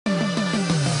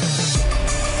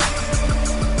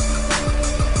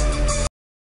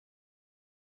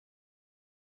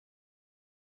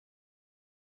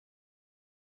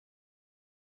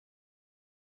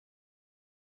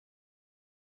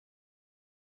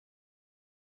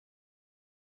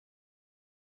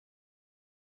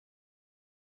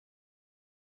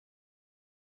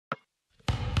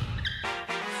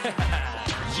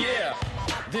Yeah,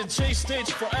 the J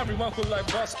stage for everyone who like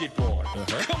basketball.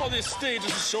 Come on this stage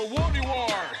and show what you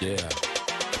are. Yeah.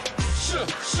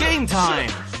 Game time.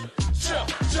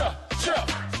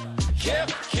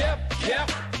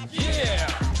 Yeah.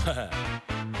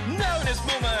 Now in this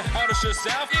moment, how to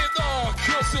yourself? It all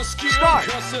costs your skill, Start.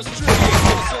 costs your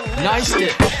strength, Nice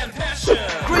dish. and passion.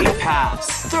 Great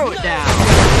pass. Throw it down.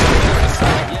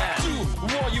 Yeah. Do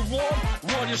what you want,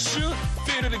 what you should.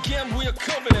 Feel it again with your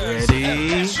confidence. Ready? And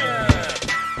passion.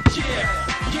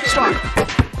 Yeah. Start.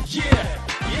 Yeah.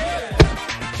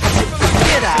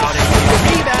 Get out of here.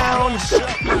 Rebound.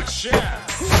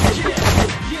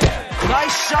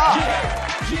 Nice shot.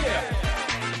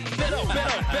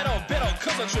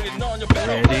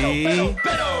 Ready?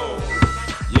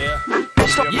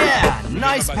 Yeah,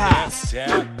 nice pass.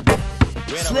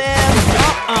 Slam.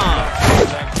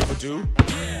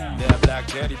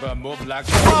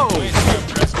 Whoa.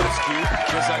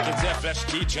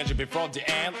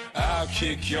 I'll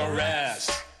kick your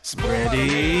ass.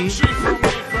 Ready? Start.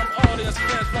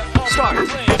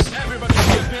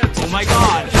 Oh my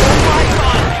god.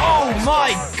 Oh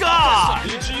my god.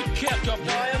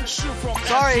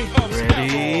 Sorry.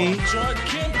 Ready?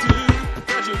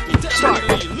 Start.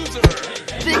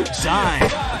 Big time.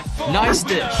 Nice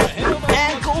dish.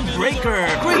 Ankle breaker.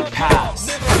 Great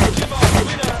pass.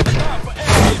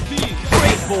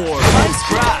 Great board. Nice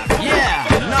grab. Yeah.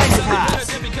 Nice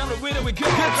pass.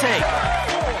 Good take.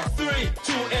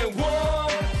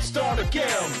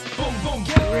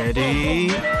 Ready?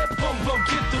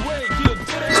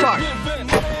 Start.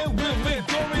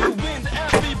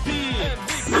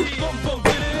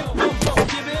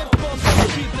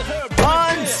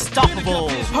 Unstoppable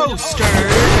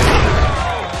poster.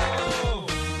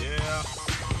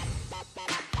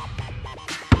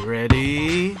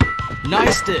 Ready?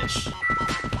 Nice dish.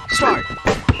 Start.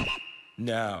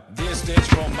 Now, this stage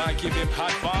from Mike, give him high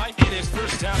five. It is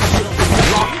first time to show.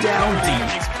 Lockdown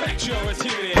deep. Expect your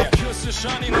activity. Cause you're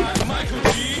shining like Michael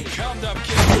G. Calm down,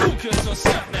 get focused on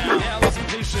set now. Now listen,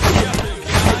 patient, careful,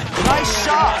 guy. Nice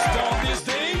shot. On this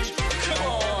stage, come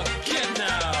on, get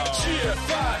now. Cheer,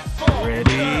 5, 4.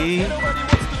 Ready? Nobody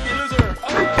wants to be a loser.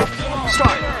 Come on,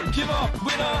 Start. winner, give up,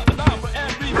 winner, now for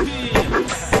MVP.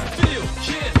 Feel,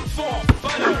 hit, fall,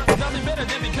 fighter. Nothing better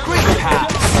than becoming Great pass.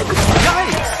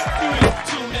 Nice.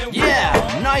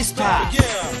 Yeah, nice pass.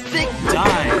 Big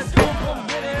dime.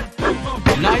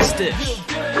 Nice dish.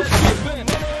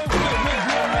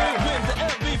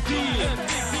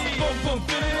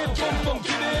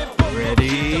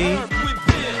 Ready?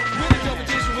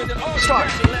 Start.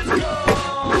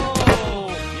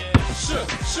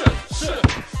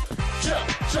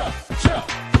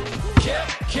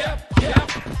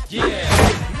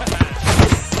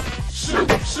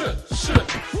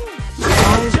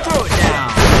 Guys, throw it down.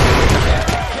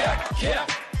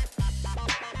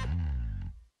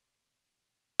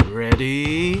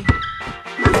 Ready?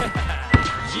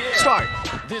 Start.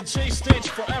 The J stage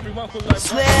for everyone who likes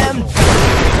Slam. This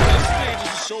stage is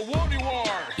to show what you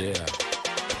are. Yeah.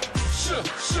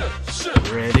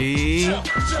 Ready?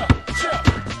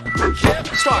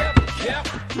 Start.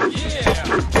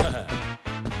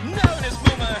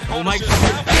 Oh my,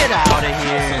 get out of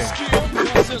here.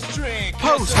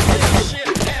 Post.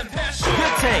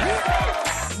 Good take.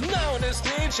 Now on the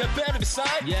stage, I better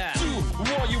decide. Yeah. Do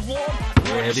what you want.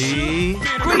 Ready?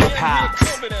 Great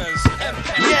pass.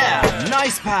 Yeah,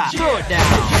 nice pass. Throw it down.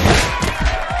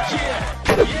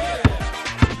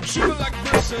 Shoot like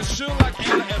Wilson, shoot like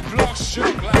Anna, and block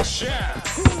shoot like Shaq.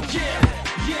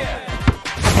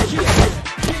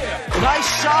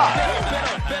 Nice shot.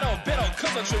 Better,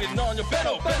 concentrating on your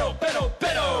better.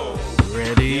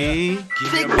 Ready?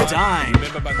 Big dime.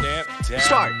 Remember my name?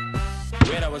 Start.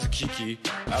 When I was a kiki,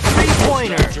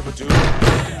 Three-pointer.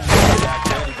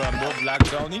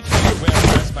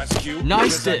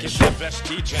 Nice dish.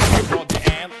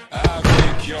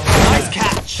 Nice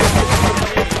catch.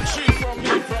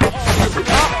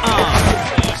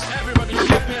 Everybody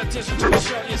here pay attention to the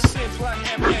show. It seems like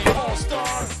NBA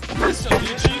All-Star. It's a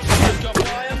BG, pick up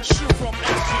Lion, shoot from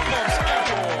SGO's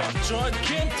airport. Join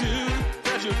can't do,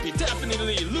 that should be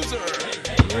definitely loser.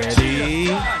 Ready?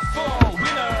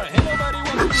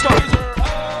 Start.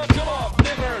 Come on,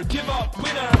 never give up,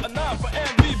 winner, enough for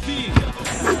MVP.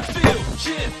 Feel,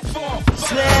 hit, fall,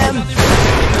 Slam. Here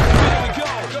we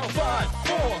go, 5,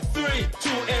 4, 3, 2,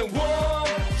 and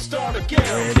 1. Start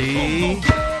again. Ready?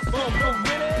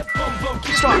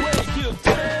 Start.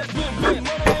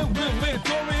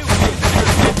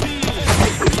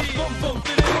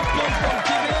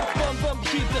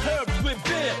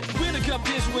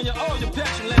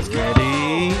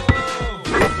 Ready?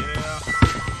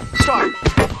 Start.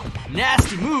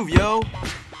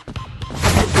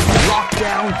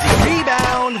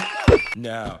 down.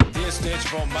 Now, this stage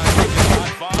from my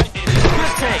Wi-Fi, it is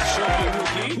Good take. show you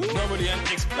rookie. Nobody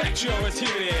expect your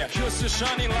activity. Cause you're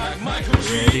shining like Michael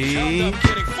G. Ready? I'm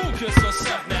getting focused on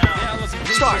set now. Dallas and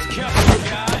Start. Careful,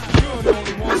 guy. You're the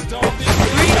only one stopping.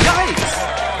 3 kites.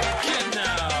 Get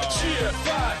now. Cheer,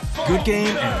 5, 4, Good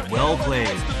game and well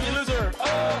played.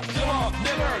 Come on,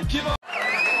 never give up.